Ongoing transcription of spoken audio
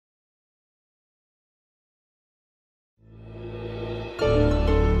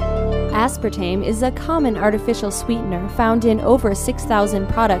Aspartame is a common artificial sweetener found in over 6,000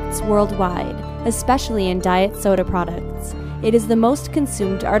 products worldwide, especially in diet soda products. It is the most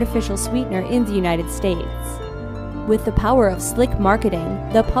consumed artificial sweetener in the United States. With the power of slick marketing,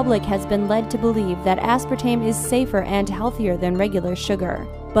 the public has been led to believe that aspartame is safer and healthier than regular sugar.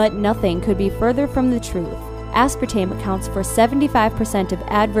 But nothing could be further from the truth. Aspartame accounts for 75% of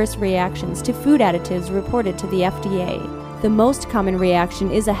adverse reactions to food additives reported to the FDA. The most common reaction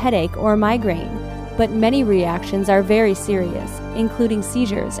is a headache or migraine, but many reactions are very serious, including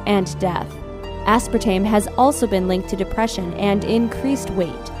seizures and death. Aspartame has also been linked to depression and increased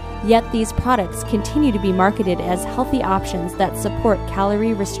weight, yet these products continue to be marketed as healthy options that support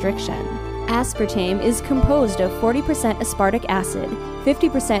calorie restriction. Aspartame is composed of 40% aspartic acid,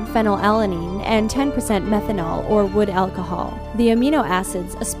 50% phenylalanine, and 10% methanol or wood alcohol. The amino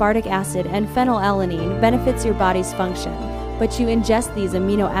acids aspartic acid and phenylalanine benefits your body's function, but you ingest these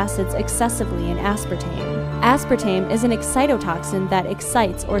amino acids excessively in aspartame. Aspartame is an excitotoxin that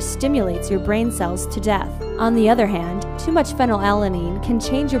excites or stimulates your brain cells to death. On the other hand, too much phenylalanine can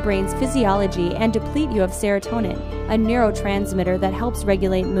change your brain's physiology and deplete you of serotonin, a neurotransmitter that helps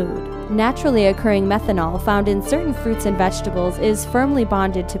regulate mood. Naturally occurring methanol found in certain fruits and vegetables is firmly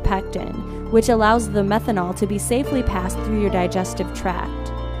bonded to pectin, which allows the methanol to be safely passed through your digestive tract.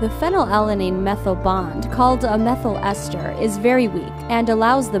 The phenylalanine methyl bond, called a methyl ester, is very weak and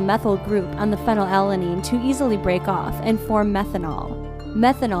allows the methyl group on the phenylalanine to easily break off and form methanol.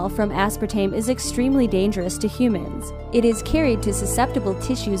 Methanol from aspartame is extremely dangerous to humans. It is carried to susceptible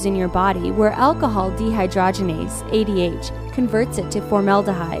tissues in your body where alcohol dehydrogenase, ADH, converts it to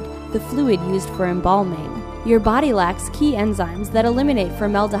formaldehyde, the fluid used for embalming. Your body lacks key enzymes that eliminate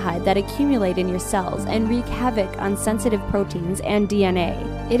formaldehyde that accumulate in your cells and wreak havoc on sensitive proteins and DNA.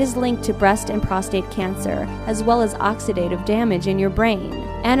 It is linked to breast and prostate cancer, as well as oxidative damage in your brain.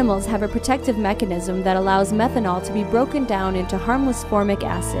 Animals have a protective mechanism that allows methanol to be broken down into harmless formic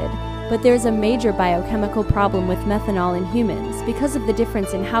acid, but there's a major biochemical problem with methanol in humans because of the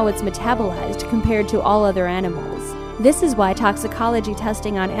difference in how it's metabolized compared to all other animals. This is why toxicology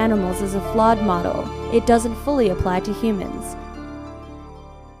testing on animals is a flawed model. It doesn't fully apply to humans.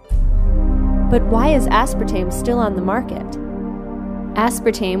 But why is aspartame still on the market?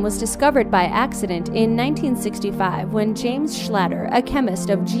 Aspartame was discovered by accident in 1965 when James Schlatter, a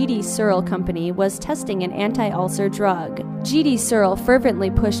chemist of G.D. Searle Company, was testing an anti-ulcer drug. G.D. Searle fervently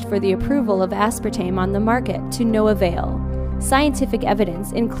pushed for the approval of aspartame on the market, to no avail. Scientific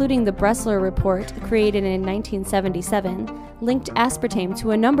evidence, including the Bressler report created in 1977, linked aspartame to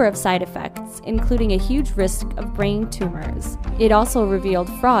a number of side effects, including a huge risk of brain tumors. It also revealed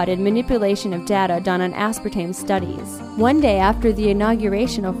fraud and manipulation of data done on aspartame studies. One day after the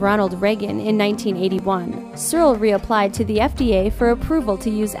inauguration of Ronald Reagan in 1981, Searle reapplied to the FDA for approval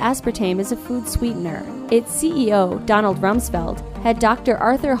to use aspartame as a food sweetener. Its CEO, Donald Rumsfeld, had Dr.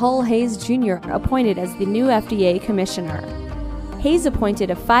 Arthur Hull Hayes Jr. appointed as the new FDA commissioner. Hayes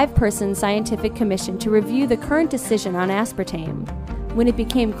appointed a 5-person scientific commission to review the current decision on aspartame. When it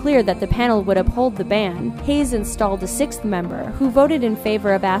became clear that the panel would uphold the ban, Hayes installed a 6th member who voted in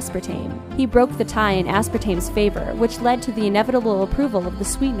favor of aspartame. He broke the tie in aspartame's favor, which led to the inevitable approval of the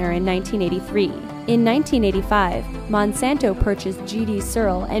sweetener in 1983. In 1985, Monsanto purchased G.D.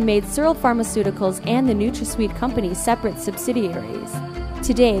 Searle and made Searle Pharmaceuticals and the NutraSweet Company separate subsidiaries.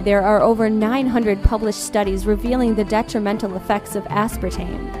 Today, there are over 900 published studies revealing the detrimental effects of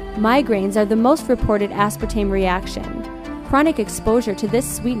aspartame. Migraines are the most reported aspartame reaction. Chronic exposure to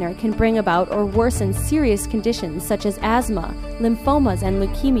this sweetener can bring about or worsen serious conditions such as asthma, lymphomas and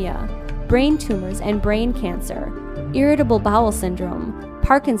leukemia, brain tumors and brain cancer, irritable bowel syndrome,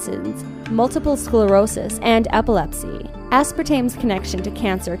 Parkinson's, multiple sclerosis, and epilepsy. Aspartame's connection to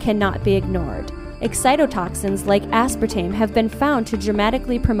cancer cannot be ignored. Excitotoxins like aspartame have been found to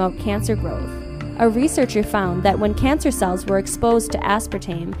dramatically promote cancer growth. A researcher found that when cancer cells were exposed to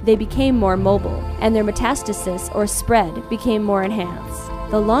aspartame, they became more mobile, and their metastasis or spread became more enhanced.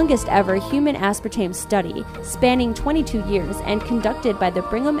 The longest ever human aspartame study, spanning 22 years and conducted by the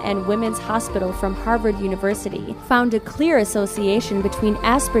Brigham and Women's Hospital from Harvard University, found a clear association between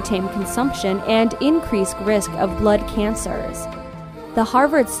aspartame consumption and increased risk of blood cancers. The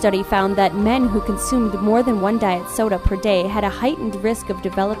Harvard study found that men who consumed more than one diet soda per day had a heightened risk of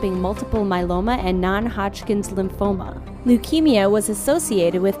developing multiple myeloma and non-Hodgkin's lymphoma. Leukemia was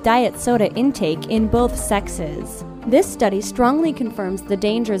associated with diet soda intake in both sexes. This study strongly confirms the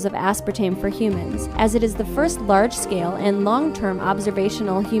dangers of aspartame for humans, as it is the first large-scale and long-term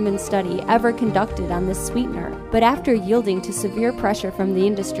observational human study ever conducted on this sweetener. But after yielding to severe pressure from the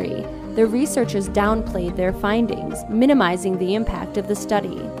industry, the researchers downplayed their findings, minimizing the impact of the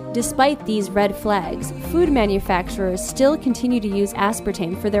study. Despite these red flags, food manufacturers still continue to use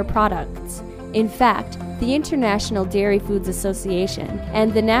aspartame for their products. In fact, the International Dairy Foods Association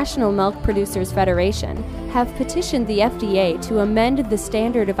and the National Milk Producers Federation have petitioned the FDA to amend the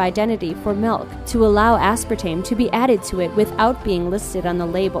standard of identity for milk to allow aspartame to be added to it without being listed on the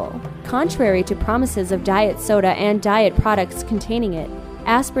label. Contrary to promises of diet soda and diet products containing it,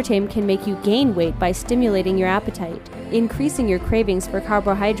 aspartame can make you gain weight by stimulating your appetite, increasing your cravings for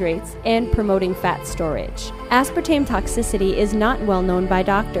carbohydrates, and promoting fat storage. Aspartame toxicity is not well known by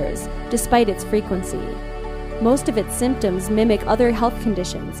doctors, despite its frequency. Most of its symptoms mimic other health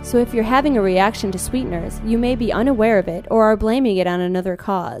conditions, so if you're having a reaction to sweeteners, you may be unaware of it or are blaming it on another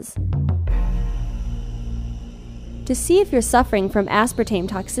cause. To see if you're suffering from aspartame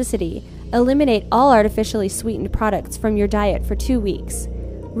toxicity, eliminate all artificially sweetened products from your diet for 2 weeks.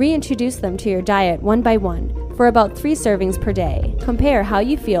 Reintroduce them to your diet one by one for about 3 servings per day. Compare how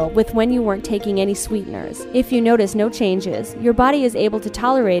you feel with when you weren't taking any sweeteners. If you notice no changes, your body is able to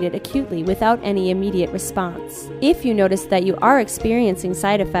tolerate it acutely without any immediate response. If you notice that you are experiencing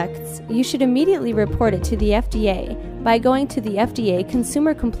side effects, you should immediately report it to the FDA by going to the FDA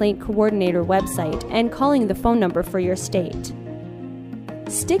Consumer Complaint Coordinator website and calling the phone number for your state.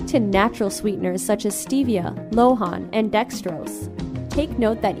 Stick to natural sweeteners such as stevia, lohan, and dextrose. Take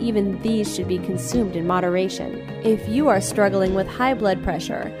note that even these should be consumed in moderation. If you are struggling with high blood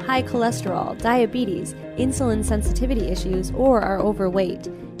pressure, high cholesterol, diabetes, insulin sensitivity issues, or are overweight,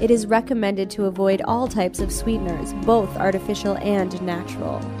 it is recommended to avoid all types of sweeteners, both artificial and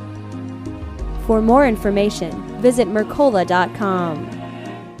natural. For more information, visit Mercola.com.